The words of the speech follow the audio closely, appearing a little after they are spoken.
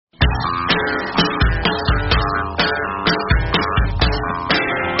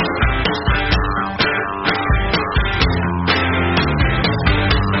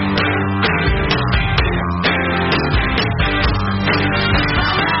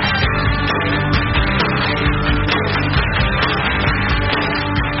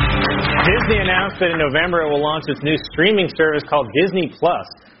announced that in November it will launch its new streaming service called Disney Plus.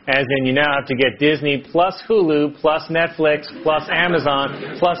 As in, you now have to get Disney plus Hulu plus Netflix plus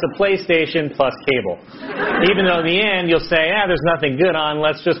Amazon plus a PlayStation plus cable. Even though in the end you'll say, there's nothing good on,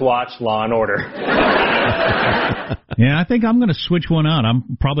 let's just watch Law and Order. Yeah, I think I'm going to switch one out.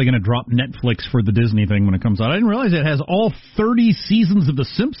 I'm probably going to drop Netflix for the Disney thing when it comes out. I didn't realize it has all 30 seasons of The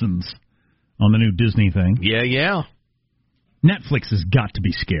Simpsons on the new Disney thing. Yeah. Netflix has got to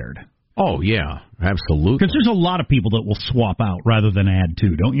be scared. Oh, yeah, absolutely. Because there's a lot of people that will swap out rather than add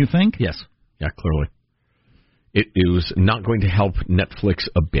to, don't you think? Yes. Yeah, clearly. It was not going to help Netflix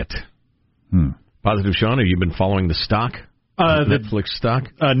a bit. Positive Sean, have you been following the stock? Netflix stock?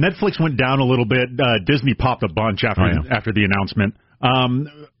 Netflix went down a little bit. Disney popped a bunch after the announcement.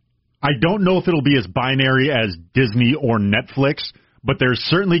 I don't know if it'll be as binary as Disney or Netflix, but there's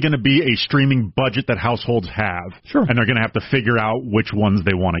certainly going to be a streaming budget that households have. Sure. And they're going to have to figure out which ones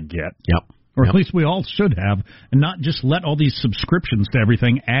they want to get. Yep. Or at least we all should have, and not just let all these subscriptions to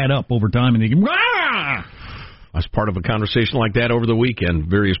everything add up over time and they can... I was part of a conversation like that over the weekend.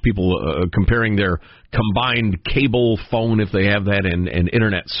 Various people comparing their combined cable, phone, if they have that, and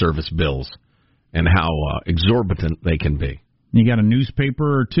internet service bills, and how exorbitant they can be. You got a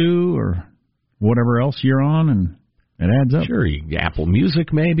newspaper or two or whatever else you're on, and it adds up. Sure, Apple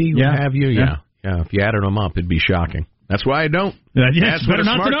Music maybe, what have you. Yeah, if you added them up, it'd be shocking. That's why I don't. That's what a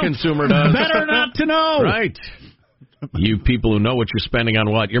smart consumer does. Better not to know. Right. You people who know what you're spending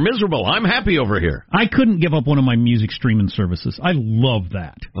on what. You're miserable. I'm happy over here. I couldn't give up one of my music streaming services. I love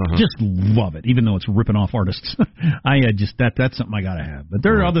that. Just love it, even though it's ripping off artists. That's something I got to have. But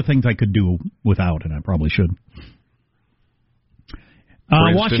there are other things I could do without, and I probably should. For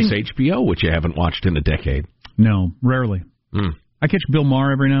instance, HBO, which you haven't watched in a decade. No, rarely. I catch Bill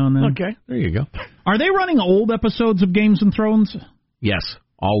Maher every now and then. Okay, there you go. Are they running old episodes of Games of Thrones? Yes,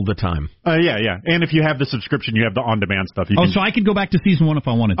 all the time. Yeah. And if you have the subscription, you have the on-demand stuff. So I could go back to season 1 if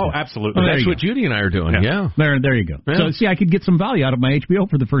I wanted to. Oh, absolutely. That's what Judy and I are doing, yeah. There you go. Yeah. So, see, I could get some value out of my HBO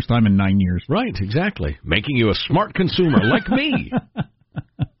for the first time in 9 years. Right, exactly. Making you a smart consumer like me.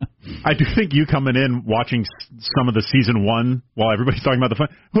 I do think you coming in, watching some of the season 1 while everybody's talking about the fun.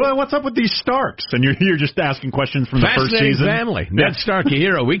 Well, what's up with these Starks? And you're just asking questions from the first season. Family. Ned Stark, a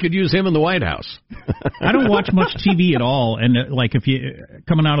hero. We could use him in the White House. I don't watch much TV at all. And if you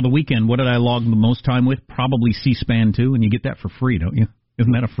coming out of the weekend, what did I log the most time with? Probably C-SPAN 2, and you get that for free, don't you?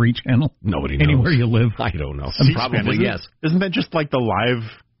 Isn't that a free channel? Nobody knows. Anywhere you live. I don't know. Probably yes. Isn't that just like the live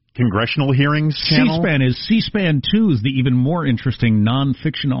congressional hearings channel? C-SPAN 2 is the even more interesting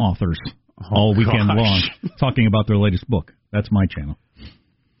nonfiction authors all weekend long talking about their latest book. That's my channel.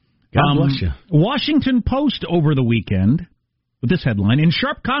 God bless you. Washington Post over the weekend with this headline: in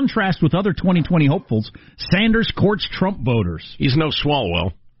sharp contrast with other 2020 hopefuls, Sanders courts Trump voters. He's no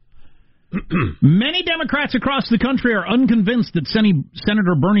Swalwell. Many Democrats across the country are unconvinced that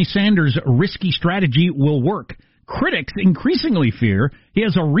Senator Bernie Sanders' risky strategy will work. Critics increasingly fear he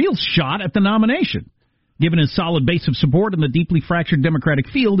has a real shot at the nomination, given his solid base of support in the deeply fractured Democratic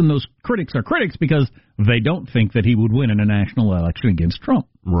field, and those critics are critics because they don't think that he would win in a national election against Trump.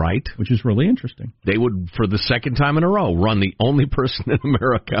 Right. Which is really interesting. They would, for the second time in a row, run the only person in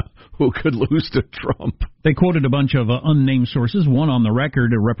America who could lose to Trump. They quoted a bunch of unnamed sources, one on the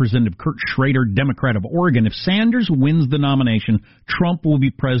record, Representative Kurt Schrader, Democrat of Oregon. If Sanders wins the nomination, Trump will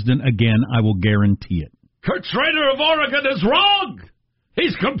be president again. I will guarantee it. Kurt Schrader of Oregon is wrong.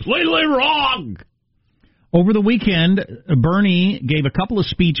 He's completely wrong. Over the weekend, Bernie gave a couple of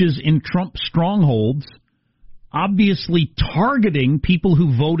speeches in Trump strongholds, obviously targeting people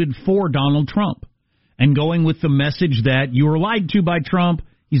who voted for Donald Trump and going with the message that you were lied to by Trump,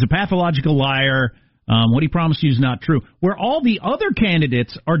 he's a pathological liar, what he promised you is not true. Where all the other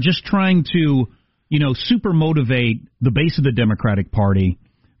candidates are just trying to, super motivate the base of the Democratic Party,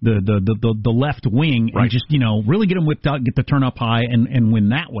 the left wing, right, and just, really get them whipped out, get the turn up high, and win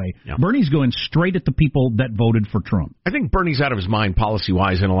that way. Yeah. Bernie's going straight at the people that voted for Trump. I think Bernie's out of his mind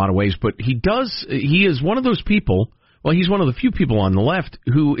policy-wise in a lot of ways, but he is one of those people, well, he's one of the few people on the left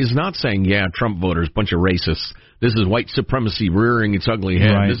who is not saying, Trump voters, bunch of racists, this is white supremacy rearing its ugly head,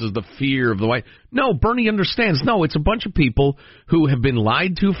 right, this is the fear of the white... No, Bernie understands. No, it's a bunch of people who have been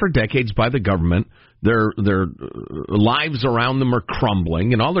lied to for decades by the government. Their lives around them are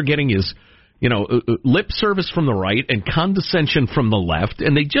crumbling, and all they're getting is, lip service from the right and condescension from the left,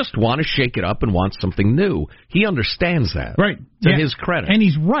 and they just want to shake it up and want something new. He understands that. Right. To his credit. And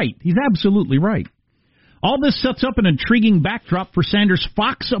he's right. He's absolutely right. All this sets up an intriguing backdrop for Sanders'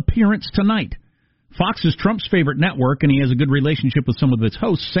 Fox appearance tonight. Fox is Trump's favorite network, and he has a good relationship with some of its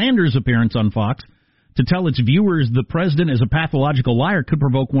hosts. Sanders' appearance on Fox to tell its viewers the president is a pathological liar could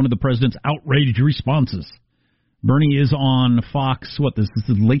provoke one of the president's outraged responses. Bernie is on Fox, this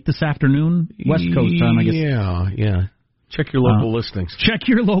is late this afternoon? West Coast time, I guess. Yeah. Check your local listings. Check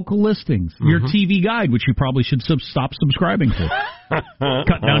your local listings. Your TV Guide, which you probably should stop subscribing to.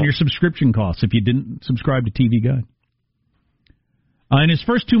 Cut down your subscription costs if you didn't subscribe to TV Guide. In his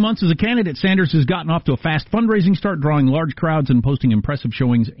first 2 months as a candidate, Sanders has gotten off to a fast fundraising start, drawing large crowds and posting impressive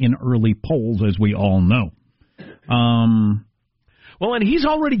showings in early polls, as we all know. Well, and he's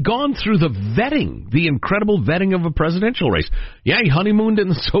already gone through the incredible vetting of a presidential race. Yeah, he honeymooned in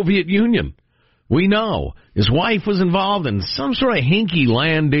the Soviet Union. We know. His wife was involved in some sort of hinky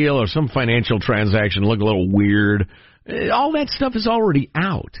land deal or some financial transaction, look a little weird. All that stuff is already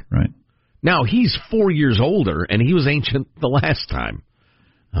out. Right. Now, he's 4 years older, and he was ancient the last time.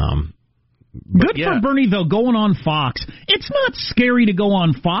 Good for Bernie, though, going on Fox. It's not scary to go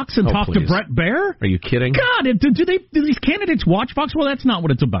on Fox and talk to Brett Baer. Are you kidding? God, do these candidates watch Fox? Well, that's not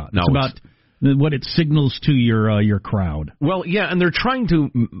what it's about. No, it's about what it signals to your crowd. Well, yeah, and they're trying to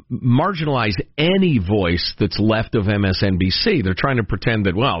marginalize any voice that's left of MSNBC. They're trying to pretend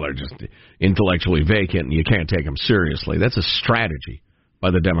that, they're just intellectually vacant and you can't take them seriously. That's a strategy by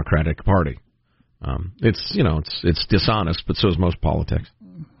the Democratic Party. It's dishonest, but so is most politics.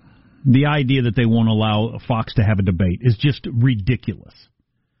 The idea that they won't allow Fox to have a debate is just ridiculous.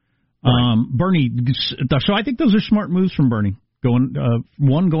 Right. Bernie, so I think those are smart moves from Bernie. Going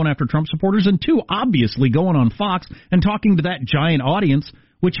after Trump supporters, and two, obviously going on Fox and talking to that giant audience,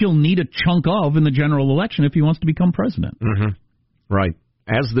 which he'll need a chunk of in the general election if he wants to become president. Mm-hmm. Right.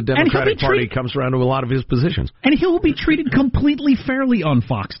 As the Democratic Party comes around to a lot of his positions. And he'll be treated completely fairly on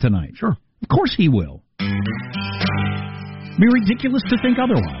Fox tonight. Sure. Of course he will. It'd be ridiculous to think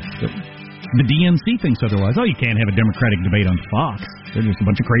otherwise. The DNC thinks otherwise. You can't have a Democratic debate on Fox. They're just a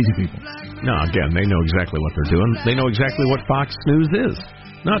bunch of crazy people. No, again, they know exactly what they're doing. They know exactly what Fox News is.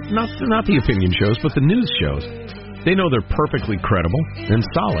 Not the opinion shows, but the news shows. They know they're perfectly credible and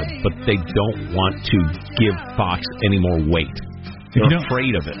solid, but they don't want to give Fox any more weight. They're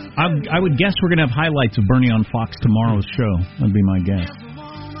afraid of it. I would guess we're going to have highlights of Bernie on Fox tomorrow's show. That'd be my guess.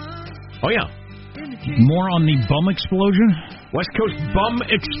 Oh, yeah. More on the bum explosion? West Coast bum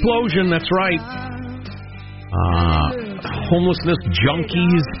explosion, that's right. Homelessness,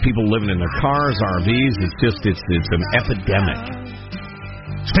 junkies, people living in their cars, RVs. It's an epidemic.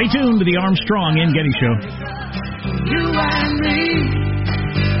 Stay tuned to the Armstrong and Getty Show. You and me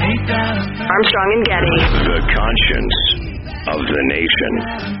ain't that Armstrong and Getty. The conscience of the nation.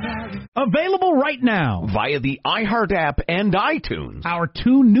 Available right now via the iHeart app and iTunes. Our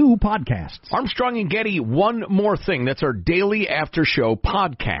two new podcasts. Armstrong and Getty, One More Thing. That's our daily after-show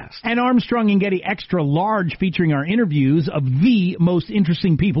podcast. And Armstrong and Getty Extra Large, featuring our interviews of the most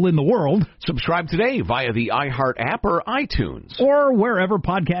interesting people in the world. Subscribe today via the iHeart app or iTunes. Or wherever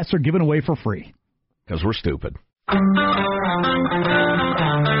podcasts are given away for free. Because we're stupid.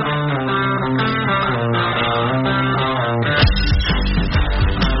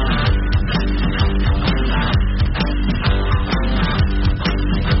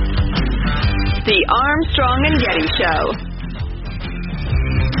 The Armstrong and Getty Show.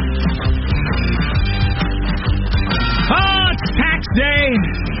 It's tax day.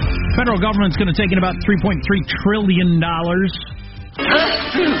 Federal government's going to take in about $3.3 trillion.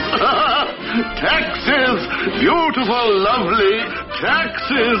 Taxes! Beautiful, lovely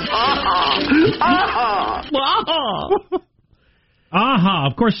taxes!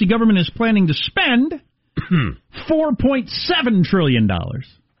 Of course, the government is planning to spend $4.7 trillion.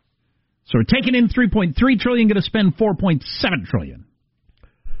 So we're taking in $3.3 trillion, going to spend $4.7 trillion.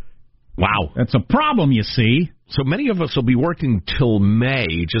 Wow. That's a problem, you see. So many of us will be working till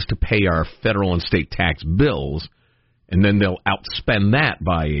May just to pay our federal and state tax bills, and then they'll outspend that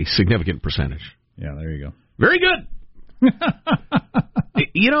by a significant percentage. Yeah, there you go. Very good.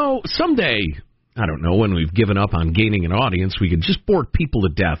 Someday, I don't know, when we've given up on gaining an audience, we could just bore people to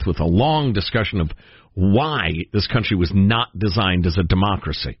death with a long discussion of why this country was not designed as a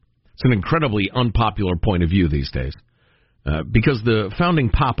democracy. It's an incredibly unpopular point of view these days. Because the founding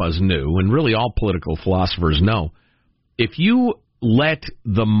papas knew, and really all political philosophers know, if you let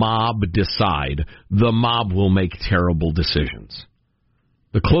the mob decide, the mob will make terrible decisions.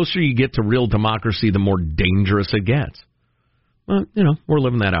 The closer you get to real democracy, the more dangerous it gets. Well, we're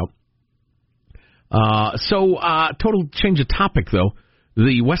living that out. Total change of topic, though.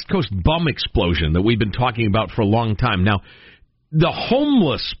 The West Coast bum explosion that we've been talking about for a long time. Now, the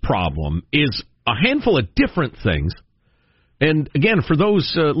homeless problem is a handful of different things. And again, for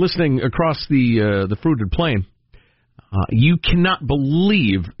those listening across the fruited plain, You cannot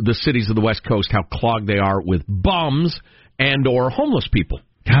believe the cities of the West Coast, how clogged they are with bums and or homeless people.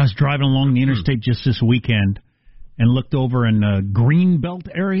 I was driving along the interstate just this weekend and looked over in the Greenbelt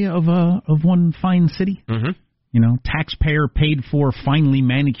area of one fine city. Mm-hmm. You know, taxpayer paid for, finely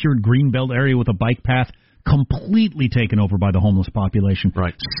manicured Greenbelt area with a bike path completely taken over by the homeless population.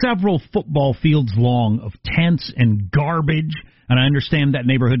 Right. Several football fields long of tents and garbage. And I understand that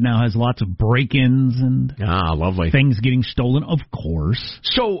neighborhood now has lots of break-ins and lovely things getting stolen, of course.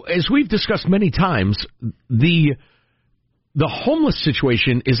 So, as we've discussed many times, the homeless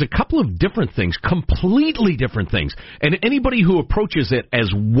situation is a couple of different things, completely different things. And anybody who approaches it as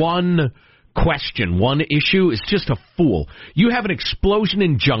one question, one issue, is just a fool. You have an explosion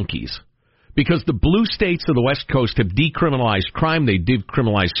in junkies. Because the blue states of the West Coast have decriminalized crime, they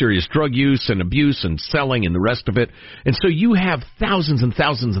decriminalized serious drug use and abuse and selling and the rest of it. And so you have thousands and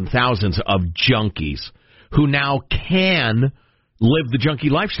thousands and thousands of junkies who now can live the junkie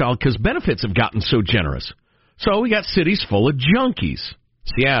lifestyle because benefits have gotten so generous. So we got cities full of junkies.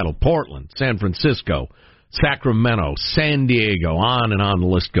 Seattle, Portland, San Francisco, Sacramento, San Diego, on and on the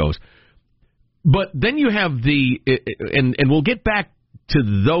list goes. But then you have and we'll get back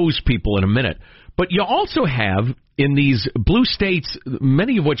to those people in a minute. But you also have, in these blue states,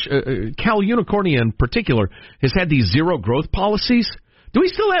 many of which, Cali-unicornia in particular, has had these zero-growth policies. Do we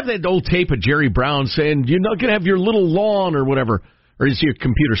still have that old tape of Jerry Brown saying, you're not going to have your little lawn or whatever? Or is your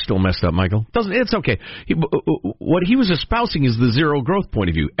computer still messed up, Michael? It's okay. What he was espousing is the zero-growth point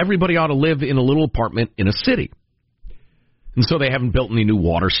of view. Everybody ought to live in a little apartment in a city. And so they haven't built any new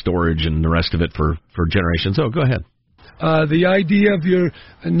water storage and the rest of it for generations. Oh, go ahead. The idea of your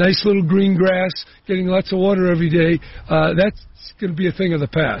nice little green grass, getting lots of water every day, that's going to be a thing of the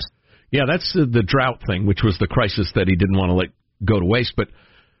past. Yeah, that's the drought thing, which was the crisis that he didn't want to let go to waste. But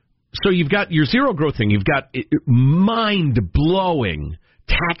so you've got your zero growth thing. You've got mind-blowing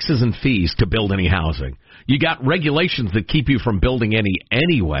taxes and fees to build any housing. You got regulations that keep you from building any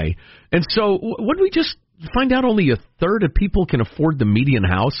anyway. And so what did we just find out? Only a third of people can afford the median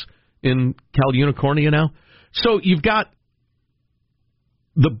house in Cali-unicornia now? So you've got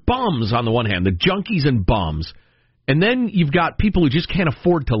the bums on the one hand, the junkies and bums, and then you've got people who just can't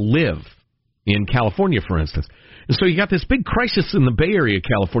afford to live in California, for instance. And so you got this big crisis in the Bay Area,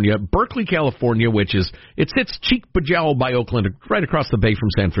 California, Berkeley, California, it sits cheek bejowl by Oakland, right across the bay from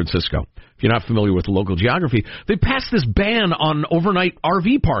San Francisco. If you're not familiar with the local geography, they passed this ban on overnight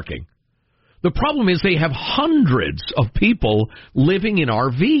RV parking. The problem is they have hundreds of people living in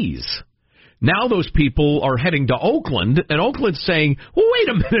RVs. Now those people are heading to Oakland, and Oakland's saying, well, wait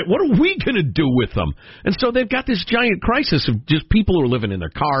a minute, what are we going to do with them? And so they've got this giant crisis of just people who are living in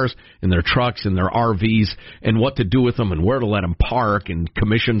their cars, in their trucks, in their RVs, and what to do with them and where to let them park, and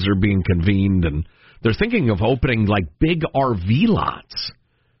commissions are being convened, and they're thinking of opening like big RV lots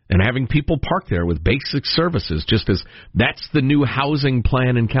and having people park there with basic services, just as that's the new housing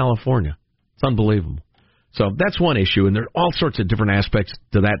plan in California. It's unbelievable. So that's one issue, and there are all sorts of different aspects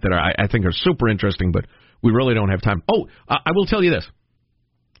to that I think are super interesting, but we really don't have time. Oh, I will tell you this.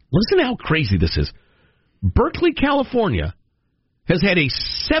 Listen to how crazy this is. Berkeley, California has had a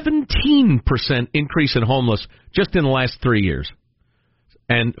 17% increase in homeless just in the last 3 years,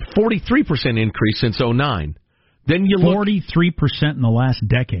 and 43% increase since 2009. Then you look 43% in the last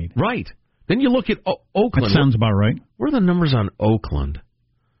decade. Right. Then you look at Oakland. That sounds about right. What are the numbers on Oakland?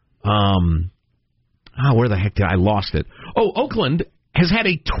 Where the heck did I lost it? Oh, Oakland has had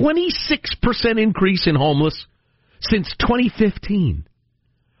a 26% increase in homeless since 2015.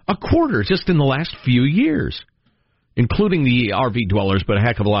 A quarter just in the last few years, including the RV dwellers, but a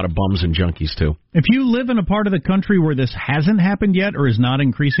heck of a lot of bums and junkies, too. If you live in a part of the country where this hasn't happened yet or is not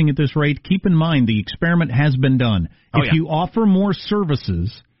increasing at this rate, keep in mind the experiment has been done. If you offer more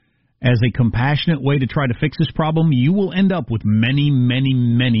services as a compassionate way to try to fix this problem, you will end up with many, many,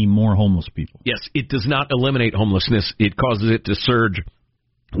 many more homeless people. Yes, it does not eliminate homelessness. It causes it to surge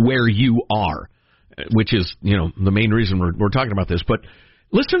where you are, which is, the main reason we're talking about this. But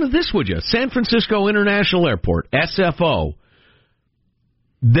listen to this, would you? San Francisco International Airport, SFO,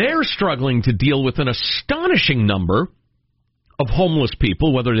 they're struggling to deal with an astonishing number of homeless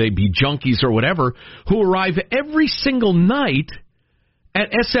people, whether they be junkies or whatever, who arrive every single night at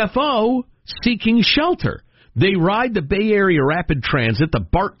SFO seeking shelter. They ride the Bay Area Rapid Transit, the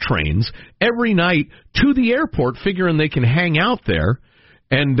BART trains, every night to the airport, figuring they can hang out there.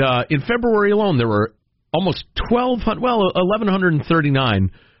 And in February alone, there were almost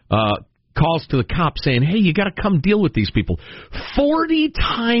 1,139 calls to the cops saying, hey, you got to come deal with these people. 40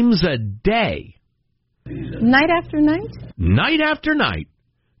 times a day. Night after night? Night after night.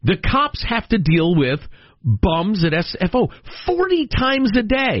 The cops have to deal with bums at SFO 40 times a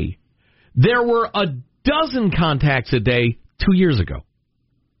day. There were a dozen contacts a day 2 years ago.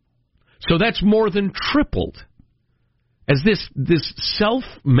 So that's more than tripled. As this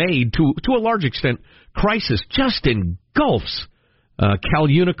self-made, to a large extent, crisis just engulfs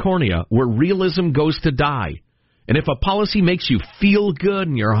Cali-unicornia, where realism goes to die. And if a policy makes you feel good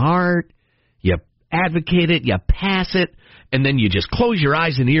in your heart, you advocate it, you pass it, and then you just close your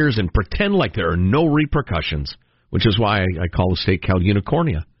eyes and ears and pretend like there are no repercussions, which is why I call the state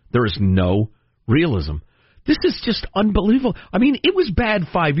Cali-unicornia. There is no realism. This is just unbelievable. I mean, it was bad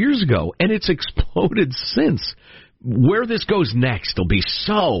 5 years ago, and it's exploded since. Where this goes next will be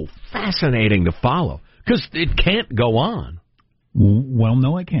so fascinating to follow, because it can't go on. Well,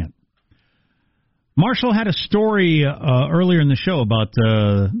 no, it can't. Marshall had a story earlier in the show about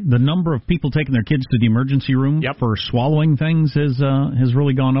the number of people taking their kids to the emergency room for swallowing things has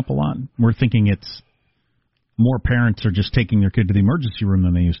really gone up a lot. We're thinking it's more parents are just taking their kid to the emergency room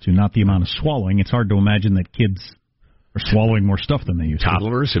than they used to, not the amount of swallowing. It's hard to imagine that kids are swallowing more stuff than they used to.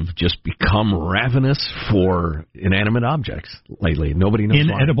 Toddlers have just become ravenous for inanimate objects lately. Nobody knows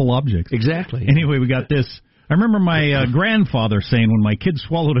why. Inedible objects. Exactly. Anyway, we got this. I remember my grandfather saying when my kid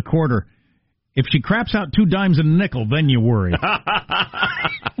swallowed a quarter, if she craps out 2 dimes and a nickel, then you worry.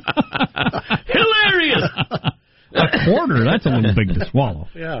 Hilarious! A quarter, that's a little big to swallow.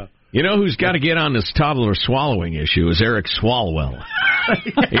 Yeah. You know who's got to get on this toddler swallowing issue is Eric Swalwell.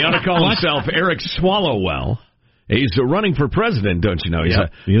 He ought to call himself Eric Swallowwell. He's running for president, don't you know? He's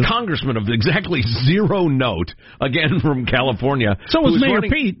a congressman of exactly zero note, again from California. So is Mayor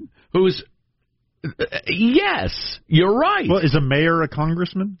Pete. Who's... yes, you're right. Well, is a mayor a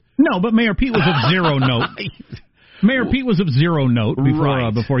congressman? No, but Mayor Pete was of zero note. Mayor Pete was of zero note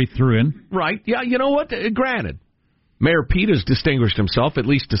before he threw in. Right. Yeah, you know what? Granted. Mayor Pete has distinguished himself, at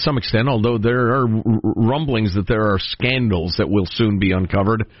least to some extent, although there are rumblings that there are scandals that will soon be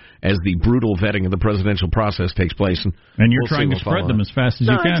uncovered as the brutal vetting of the presidential process takes place. And you're trying to spread them as fast as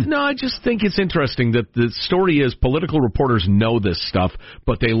you can. No, I just think it's interesting that the story is political reporters know this stuff,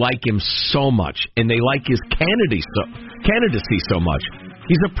 but they like him so much, and they like his candidacy so much.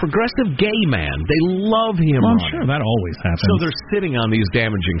 He's a progressive gay man. They love him. Well, I'm sure that always happens. So they're sitting on these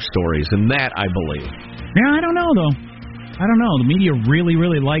damaging stories, and that I believe. Yeah, I don't know, though. I don't know. The media really,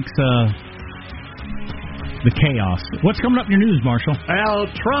 really likes the chaos. What's coming up in your news, Marshall? Well,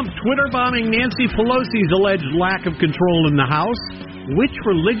 Trump Twitter bombing Nancy Pelosi's alleged lack of control in the House. Which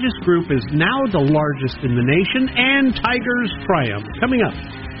religious group is now the largest in the nation? And Tiger's triumph. Coming up.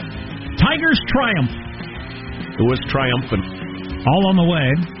 Tiger's triumph. Who was triumphant? All on the way.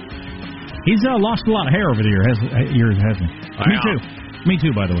 He's lost a lot of hair over the years, hasn't he? Me too. Me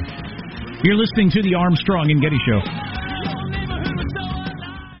too, by the way. You're listening to the Armstrong and Getty Show.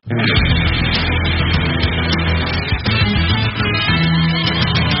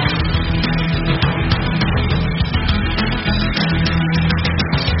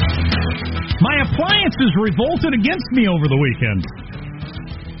 My appliances revolted against me over the weekend.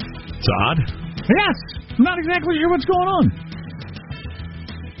 It's odd. Yes. I'm not exactly sure what's going on.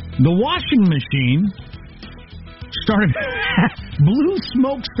 The washing machine started... blue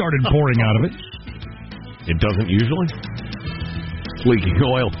smoke started pouring out of it. It doesn't usually? It's leaking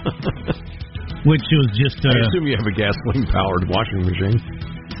oil. Which was just... I assume you have a gasoline-powered washing machine.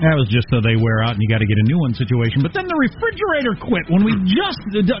 That was just so they wear out and you got to get a new one situation. But then the refrigerator quit when we just...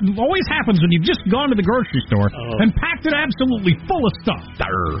 It always happens when you've just gone to the grocery store and packed it absolutely full of stuff.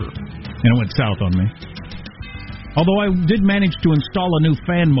 And it went south on me. Although I did manage to install a new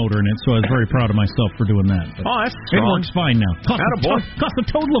fan motor in it, so I was very proud of myself for doing that. But that's strong. It works fine now. Cost a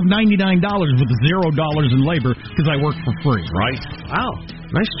total of $99 with $0 in labor because I work for free. Right. Wow.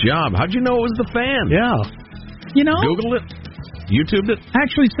 Nice job. How'd you know it was the fan? Yeah. You know? Googled it? YouTubed it? I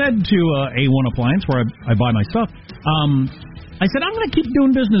actually said to A1 Appliance, where I buy my stuff, I said, I'm going to keep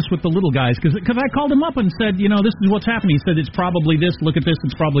doing business with the little guys, because I called him up and said, you know, this is what's happening. He said, it's probably this, look at this,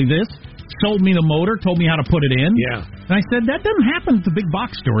 it's probably this. Sold me the motor, told me how to put it in. Yeah. And I said, that doesn't happen at the big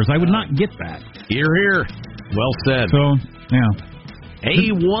box stores. I would not get that. Here. Well said. So, yeah.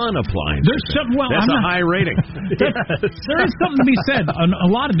 A1 Appliance. There's some, that's a high rating. There is something to be said on a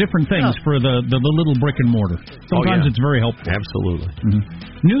lot of different things for the little brick and mortar. Sometimes it's very helpful. Absolutely. Mm-hmm.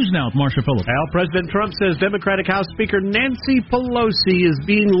 News now with Marsha Phillips. Well, President Trump says Democratic House Speaker Nancy Pelosi is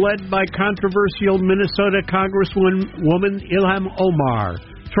being led by controversial Minnesota Congresswoman Ilhan Omar.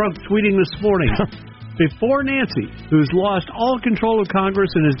 Trump tweeting this morning, before Nancy, who's lost all control of Congress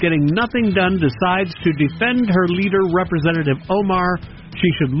and is getting nothing done, decides to defend her leader, Representative Omar, she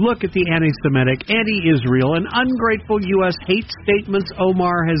should look at the anti-Semitic, anti-Israel, and ungrateful U.S. hate statements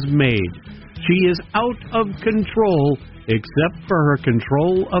Omar has made. She is out of control, except for her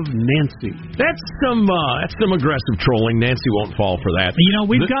control of Nancy. That's some aggressive trolling. Nancy won't fall for that. You know,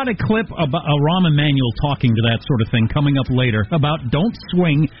 we've got a clip about Rahm Emanuel talking to that sort of thing coming up later about don't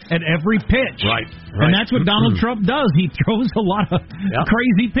swing at every pitch. Right. And that's what Donald Trump does. He throws a lot of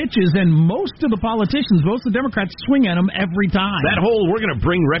crazy pitches, and most of the politicians, most of the Democrats, swing at them every time. That whole we're going to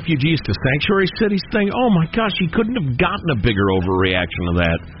bring refugees to sanctuary cities thing, oh my gosh, he couldn't have gotten a bigger overreaction of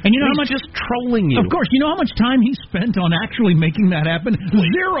that. And you know how much just trolling you. Of course, you know how much time he spent on actually making that happen?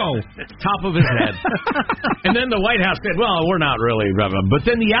 Zero. Top of his head. And then the White House said, well, we're not really. But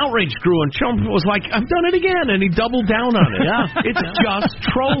then the outrage grew, and Trump was like, I've done it again, and he doubled down on it. It's just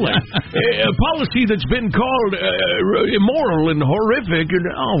trolling. A policy that's been called immoral and horrific. And,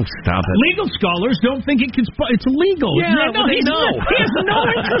 stop it. Legal scholars don't think it's illegal. Yeah, no, they know. He has no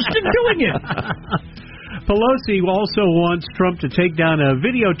interest in doing it. Pelosi also wants Trump to take down a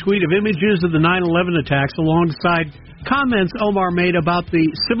video tweet of images of the 9/11 attacks alongside comments Omar made about the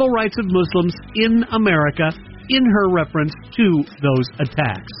civil rights of Muslims in America in her reference to those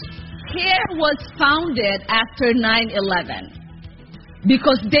attacks. CARE was founded after 9/11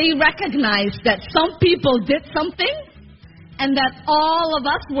 because they recognized that some people did something and that all of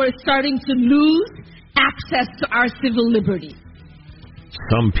us were starting to lose access to our civil liberties.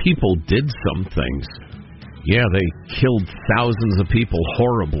 Some people did some things. Yeah, they killed thousands of people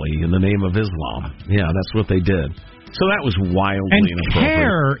horribly in the name of Islam. Yeah, that's what they did. So that was wildly inappropriate. And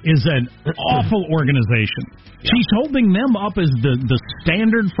CARE is an awful organization. Yeah. She's holding them up as the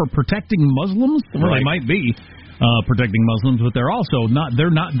standard for protecting Muslims. Well, they might be protecting Muslims, but they're also not.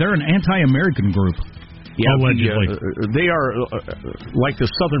 They're an anti-American group. Yeah, they are like the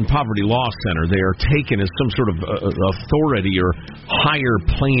Southern Poverty Law Center. They are taken as some sort of authority or higher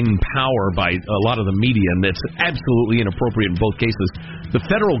plane power by a lot of the media, and that's absolutely inappropriate in both cases. The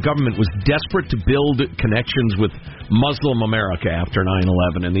federal government was desperate to build connections with Muslim America after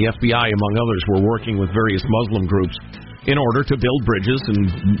 9/11, and the FBI, among others, were working with various Muslim groups in order to build bridges and,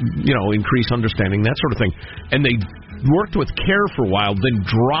 increase understanding, that sort of thing. And they worked with CARE for a while, then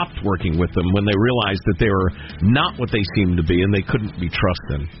dropped working with them when they realized that they were not what they seemed to be and they couldn't be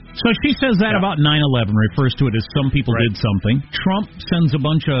trusted. So she says that about 9/11, refers to it as some people did something. Trump sends a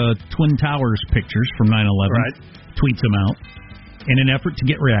bunch of Twin Towers pictures from 9/11, tweets them out in an effort to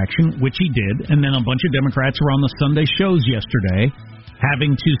get reaction, which he did. And then a bunch of Democrats were on the Sunday shows yesterday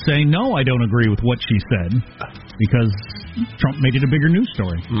having to say, no, I don't agree with what she said, because Trump made it a bigger news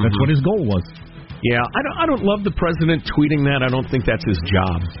story. Mm-hmm. That's what his goal was. Yeah, I don't love the president tweeting that. I don't think that's his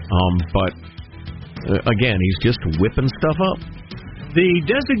job. But, again, he's just whipping stuff up. The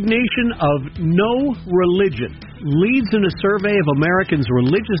designation of no religion leads in a survey of Americans'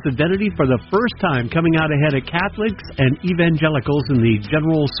 religious identity for the first time, coming out ahead of Catholics and evangelicals in the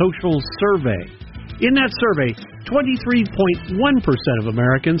General Social Survey. In that survey, 23.1% of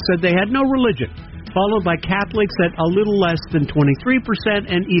Americans said they had no religion, followed by Catholics at a little less than 23%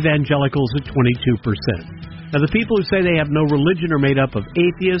 and evangelicals at 22%. Now, the people who say they have no religion are made up of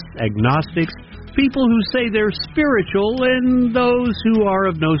atheists, agnostics, people who say they're spiritual, and those who are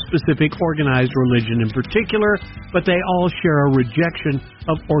of no specific organized religion in particular, but they all share a rejection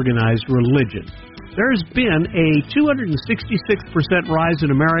of organized religion. There's been a 266% rise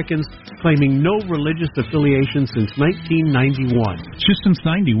in Americans claiming no religious affiliation since 1991. Just since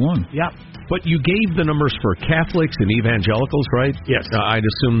 91. Yep. But you gave the numbers for Catholics and evangelicals, right? Yes. I'd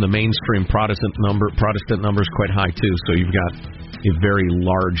assume the mainstream Protestant number is quite high, too. So you've got a very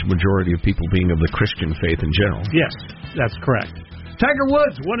large majority of people being of the Christian faith in general. Yes, that's correct. Tiger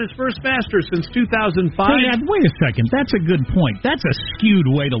Woods won his first Masters since 2005. Wait a second. That's a good point. That's a skewed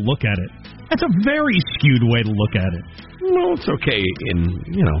way to look at it. That's a very skewed way to look at it. No, it's okay.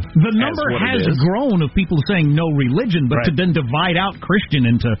 The number has grown of people saying no religion, but to then divide out Christian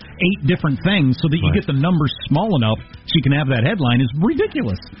into 8 different things so that you get the numbers small enough so you can have that headline is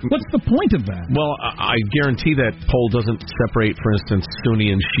ridiculous. What's the point of that? Well, I guarantee that poll doesn't separate, for instance,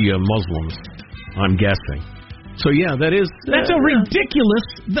 Sunni and Shia Muslims. I'm guessing. So, yeah, that's a ridiculous.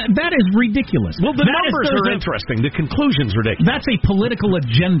 That is ridiculous. Well, the numbers are interesting. The conclusion's ridiculous. That's a political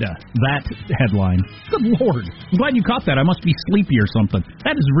agenda, that headline. Good Lord. I'm glad you caught that. I must be sleepy or something.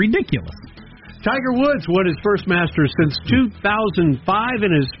 That is ridiculous. Tiger Woods won his first Masters since 2005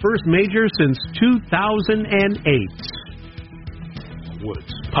 and his first major since 2008.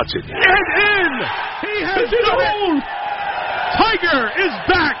 Woods puts it. And in! He has done it! Tiger is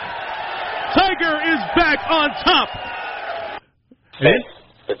back! Tiger is back on top. Hey,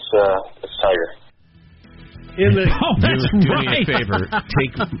 it's Tiger. in the. Oh, that's do right. me a favor.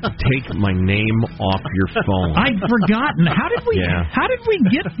 Take my name off your phone. I'd forgotten. How did we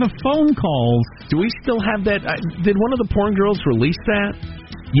get the phone calls? Do we still have that? Did one of the porn girls release that?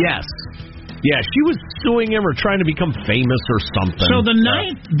 Yes. Yeah, she was suing him or trying to become famous or something. So the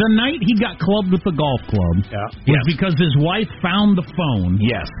night he got clubbed with the golf club was because his wife found the phone.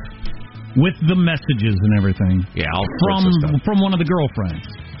 Yes. With the messages and everything. Yeah, from one of the girlfriends.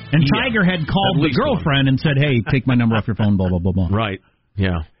 And Tiger had called the girlfriend and said, "Hey, take my number off your phone, blah, blah, blah, blah." Right.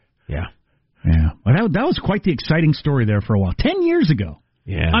 Yeah. Well, that was quite the exciting story there for a while. 10 years ago.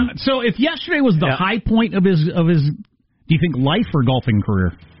 Yeah. So if yesterday was the high point of his, do you think, life or golfing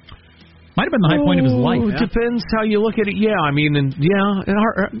career? Might have been the high point of his life. It depends how you look at it. Yeah, I mean, it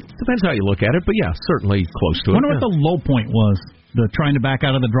depends how you look at it. But yeah, certainly close to it. I wonder what the low point was. The trying to back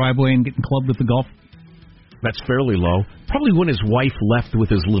out of the driveway and getting clubbed with the golf. That's fairly low. Probably when his wife left with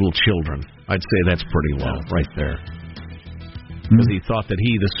his little children. I'd say that's pretty low right there. Because he thought that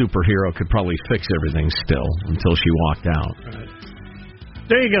he, the superhero, could probably fix everything still until she walked out. Right.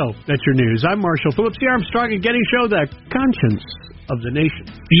 There you go. That's your news. I'm Marshall Phillips, the Armstrong and Getty Show, the conscience of the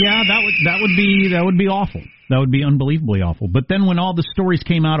nation. Yeah, that would be awful. That would be unbelievably awful. But then when all the stories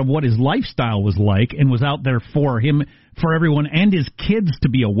came out of what his lifestyle was like and was out there for him, for everyone and his kids to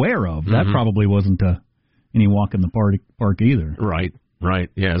be aware of, that probably wasn't any walk in the park either. Right.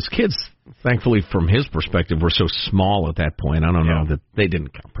 Yeah, his kids, thankfully, from his perspective, were so small at that point. I don't know that they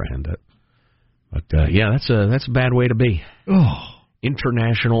didn't comprehend it. But that's a bad way to be. Oh,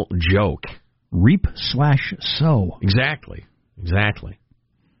 international joke. Reap/sow. Exactly.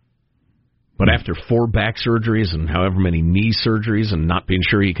 But after 4 back surgeries and however many knee surgeries and not being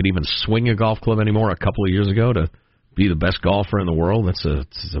sure he could even swing a golf club anymore a couple of years ago to be the best golfer in the world, that's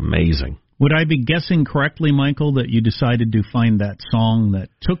amazing. Would I be guessing correctly, Michael, that you decided to find that song that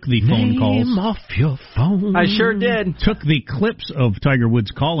took the phone calls? Name off your phone. I sure did. Took the clips of Tiger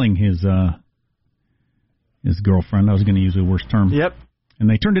Woods calling his girlfriend. I was going to use a worse term. Yep. And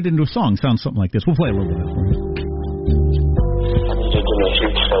they turned it into a song. Sounds something like this. We'll play a little bit of it for you.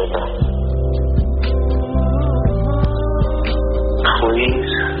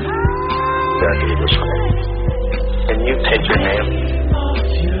 Please, Becky, this way. Can you take your name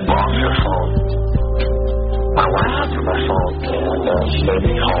off your phone? My wife went to my phone and she made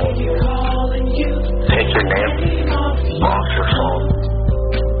me call you. Take your name off your phone.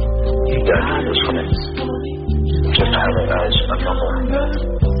 You gotta do this for me. Just have a nice number. Your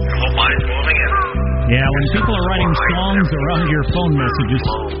whole body's moving in. Yeah, when people are writing songs around your phone messages,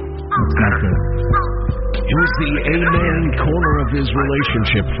 that's not good. It was the amen corner of his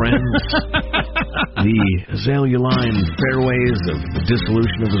relationship, friends. The azalea line fairways of the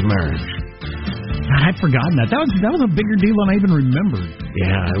dissolution of his marriage. I'd forgotten that. That was a bigger deal than I even remembered.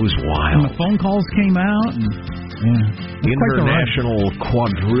 Yeah, it was wild. When the phone calls came out. And, international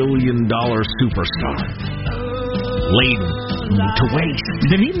 $quadrillion superstar. Laden to waste.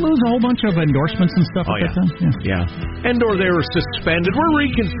 Did he lose a whole bunch of endorsements and stuff at that time? Yeah. And or they were suspended. We're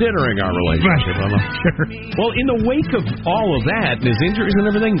reconsidering our relationship. Sure. Well, in the wake of all of that and his injuries and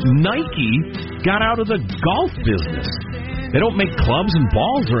everything, Nike got out of the golf business. They don't make clubs and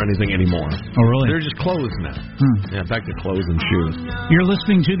balls or anything anymore. Oh, really? They're just clothes now. Yeah, back to clothes and shoes. You're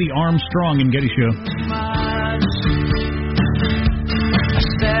listening to the Armstrong and Getty Show.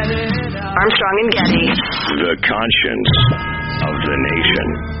 Armstrong and Getty. The conscience of the nation.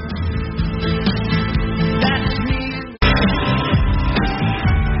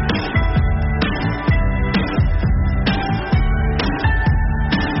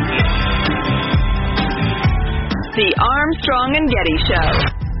 The Armstrong and Getty Show.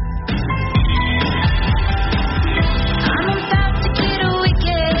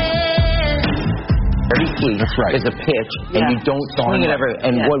 That's right. Is a pitch, and you don't swing it ever.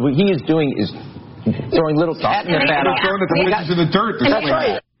 And what he is doing is throwing little cat in the bat. Throwing the pitches in the dirt. That's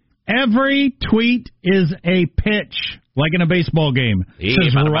right. Every tweet is a pitch, like in a baseball game.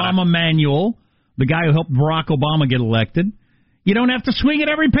 Says Rahm Emanuel, the guy who helped Barack Obama get elected. You don't have to swing at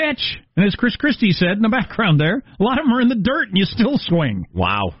every pitch. And as Chris Christie said in the background there, a lot of them are in the dirt and you still swing.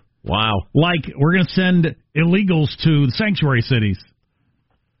 Wow. Like we're going to send illegals to the sanctuary cities.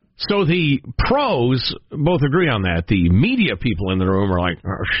 So the pros both agree on that. The media people in the room are like,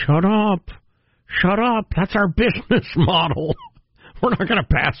 shut up. That's our business model. We're not going to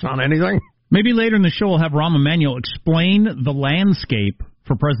pass on anything. Maybe later in the show we'll have Rahm Emanuel explain the landscape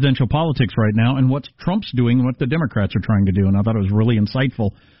for presidential politics right now and what Trump's doing and what the Democrats are trying to do. And I thought it was really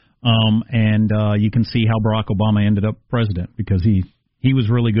insightful. And you can see how Barack Obama ended up president because he was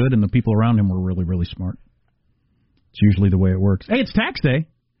really good and the people around him were really, really smart. It's usually the way it works. Hey, it's tax day.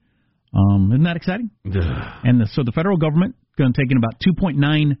 Isn't that exciting? And so the federal government going to take in about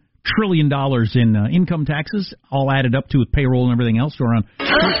 $2.9 trillion in income taxes, all added up to with payroll and everything else, so around.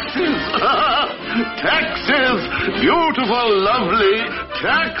 Taxes! Beautiful, lovely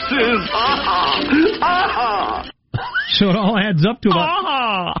taxes! So it all adds up to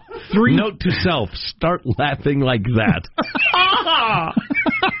about three. Note to self: start laughing like that.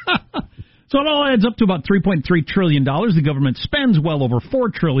 So it all adds up to about $3.3 trillion. The government spends well over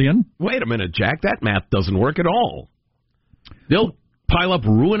 $4 trillion. Wait a minute, Jack. That math doesn't work at all. They'll pile up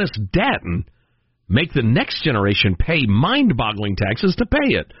ruinous debt and make the next generation pay mind-boggling taxes to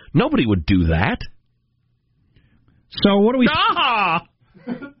pay it. Nobody would do that. So what do we?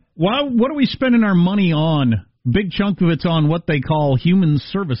 What are we spending our money on? Big chunk of it's on what they call human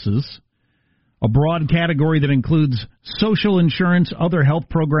services, a broad category that includes social insurance, other health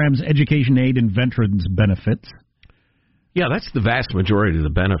programs, education aid, and veterans benefits. Yeah, that's the vast majority of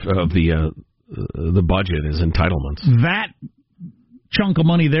the benefit of the budget is entitlements. That chunk of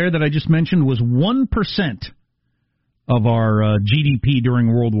money there that I just mentioned was 1% of our GDP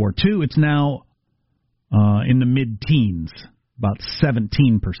during World War II. It's now in the mid-teens, about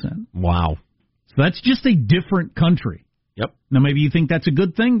 17%. Wow. So that's just a different country. Yep. Now, maybe you think that's a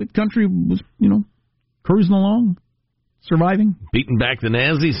good thing. The country was, cruising along, surviving. Beating back the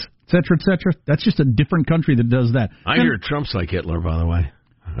Nazis. Et cetera, et cetera. That's just a different country that does that. I hear Trump's like Hitler, by the way.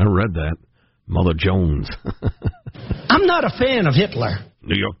 I read that. Mother Jones. I'm not a fan of Hitler.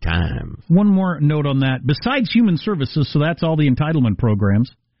 New York Times. One more note on that. Besides human services, so that's all the entitlement programs,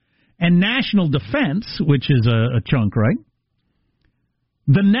 and national defense, which is a chunk, right?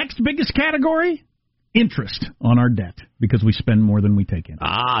 The next biggest category, interest on our debt, because we spend more than we take in.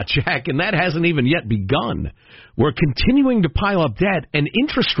 Jack, and that hasn't even yet begun. We're continuing to pile up debt, and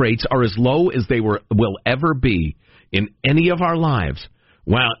interest rates are as low as they will ever be in any of our lives.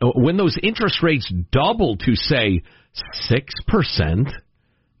 Wow, when those interest rates double to, say, 6%,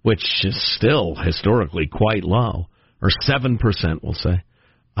 which is still historically quite low, or 7%, we'll say,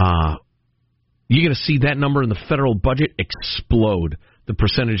 you're going to see that number in the federal budget explode. The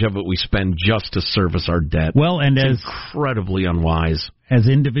percentage of it we spend just to service our debt. Well, and it's as incredibly unwise. As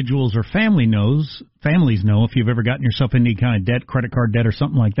individuals or families know, if you've ever gotten yourself into any kind of debt, credit card debt or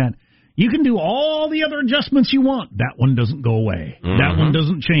something like that, you can do all the other adjustments you want. That one doesn't go away. Mm-hmm. That one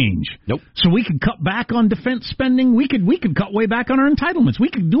doesn't change. Nope. So we could cut back on defense spending. We could cut way back on our entitlements.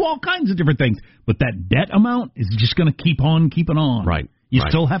 We could do all kinds of different things. But that debt amount is just going to keep on keeping on. Right. You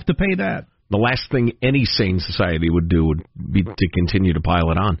still have to pay that. The last thing any sane society would do would be to continue to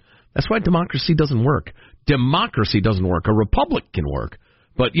pile it on. That's why democracy doesn't work. Democracy doesn't work. A republic can work.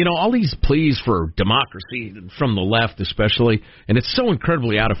 But, all these pleas for democracy from the left especially, and it's so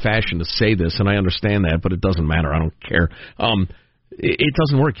incredibly out of fashion to say this, and I understand that, but it doesn't matter. I don't care. It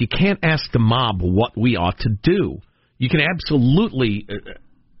doesn't work. You can't ask the mob what we ought to do. You can absolutely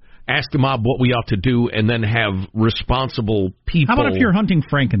ask the mob what we ought to do and then have responsible people. How about if you're hunting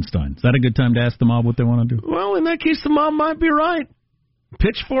Frankenstein? Is that a good time to ask the mob what they want to do? Well, in that case, the mob might be right.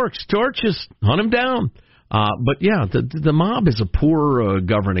 Pitchforks, torches, hunt them down. But, yeah, the mob is a poor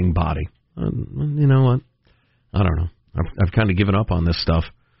governing body. You know what? I don't know. I've kind of given up on this stuff.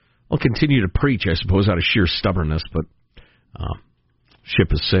 I'll continue to preach, I suppose, out of sheer stubbornness, but ship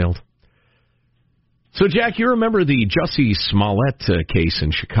has sailed. So, Jack, you remember the Jussie Smollett case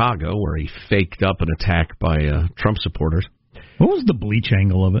in Chicago where he faked up an attack by Trump supporters? What was the bleach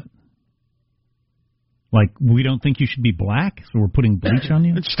angle of it? Like, we don't think you should be black, so we're putting bleach on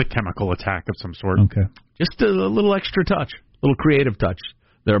you? It's just a chemical attack of some sort. Okay. Just a little extra touch, a little creative touch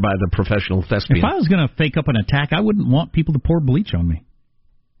there by the professional thespian. If I was going to fake up an attack, I wouldn't want people to pour bleach on me.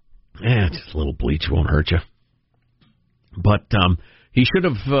 Yeah, just a little bleach won't hurt you. But he should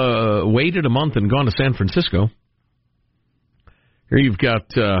have waited a month and gone to San Francisco. Here you've got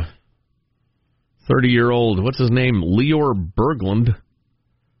 30-year-old, what's his name, Leor Berglund,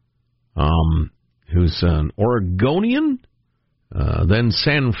 who's an Oregonian, then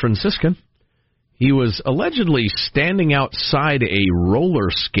San Franciscan. He was allegedly standing outside a roller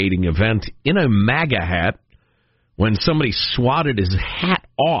skating event in a MAGA hat when somebody swatted his hat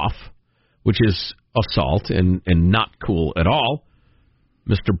off, which is assault and not cool at all.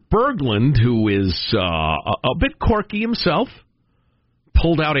 Mr. Berglund, who is a bit quirky himself,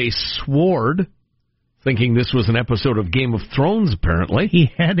 pulled out a sword, thinking this was an episode of Game of Thrones, apparently. He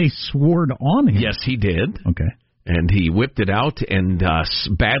had a sword on him. Yes, he did. Okay. And he whipped it out and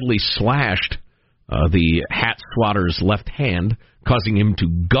badly slashed the hat swatter's left hand, causing him to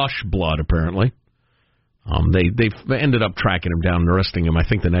gush blood, apparently. They ended up tracking him down and arresting him, I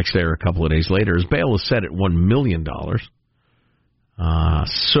think, the next day or a couple of days later. His bail was set at $1 million.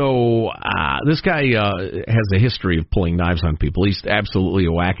 This guy has a history of pulling knives on people. He's absolutely a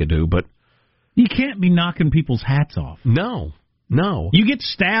wackadoo, but you can't be knocking people's hats off. No. You get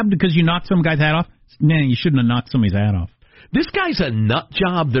stabbed because you knocked some guy's hat off? Nah, you shouldn't have knocked somebody's hat off. This guy's a nut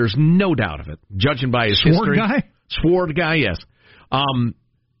job. There's no doubt of it, judging by his Sword history. Sword guy, yes.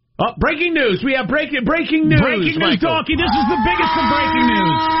 Breaking news. We have breaking news. Breaking news, Donkey. This is the biggest of breaking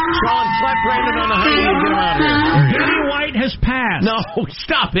news. Sean, slap Brandon on the highway and get him out of here. Betty White has passed. No,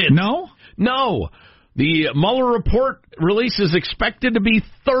 stop it. No. The Mueller report release is expected to be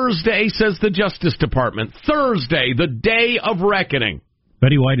Thursday, says the Justice Department. Thursday, the day of reckoning.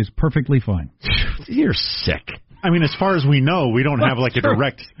 Betty White is perfectly fine. You're sick. I mean, as far as we know, we don't have like a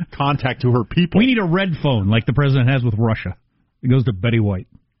direct contact to her people. We need a red phone like the president has with Russia. It goes to Betty White.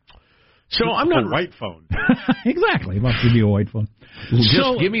 So I'm not a white phone. Exactly. It must be a white phone.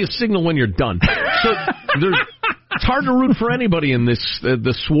 Just give me a signal when you're done. So it's hard to root for anybody in this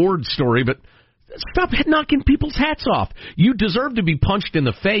the Sword story, but stop knocking people's hats off. You deserve to be punched in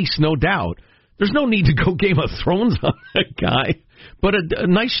the face, no doubt. There's no need to go Game of Thrones on that guy. But a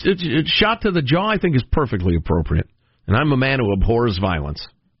nice shot to the jaw, I think, is perfectly appropriate. And I'm a man who abhors violence.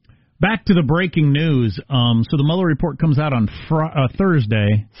 Back to the breaking news. So the Mueller report comes out on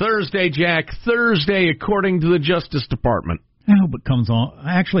Thursday. Thursday, Jack. Thursday, according to the Justice Department. I hope it comes on.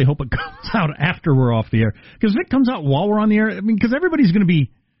 I actually hope it comes out after we're off the air. Because if it comes out while we're on the air, I mean, because everybody's going to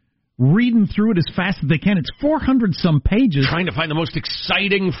be reading through it as fast as they can. It's 400-some pages. Trying to find the most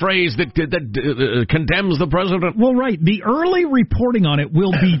exciting phrase that condemns the president. Well, right. The early reporting on it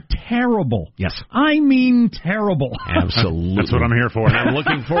will be terrible. Yes. I mean terrible. Absolutely. That's what I'm here for. And I'm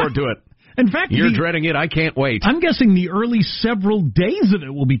looking forward to it. In fact, you're dreading it. I can't wait. I'm guessing the early several days of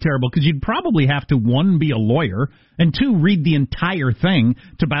it will be terrible because you'd probably have to, one, be a lawyer, and two, read the entire thing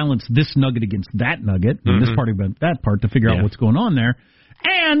to balance this nugget against that nugget, and this part against that part to figure out what's going on there.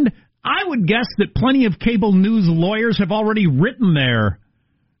 And I would guess that plenty of cable news lawyers have already written their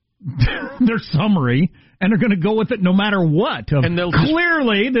summary and are going to go with it no matter what. And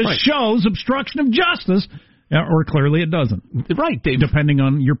clearly, this shows obstruction of justice, or clearly it doesn't. Right, Dave. Depending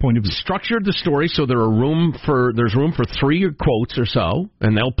on your point of view. Structured the story so there's room for 3 quotes or so,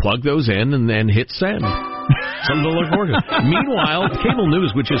 and they'll plug those in and then hit send. Something to look forward to. Meanwhile, cable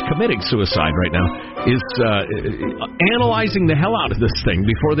news, which is committing suicide right now, is analyzing the hell out of this thing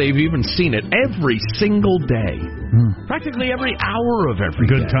before they've even seen it every single day. Practically every hour of every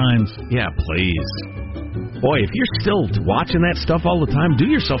day. Good times. Yeah, please. Boy, if you're still watching that stuff all the time, do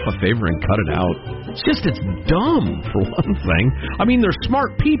yourself a favor and cut it out. It's dumb, for one thing. I mean, they're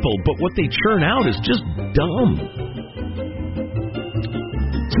smart people, but what they churn out is just dumb.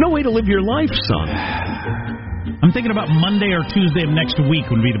 It's no way to live your life, son. I'm thinking about Monday or Tuesday of next week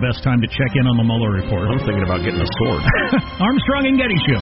would be the best time to check in on the Mueller report. I'm thinking about getting a sword. Armstrong and Getty Show.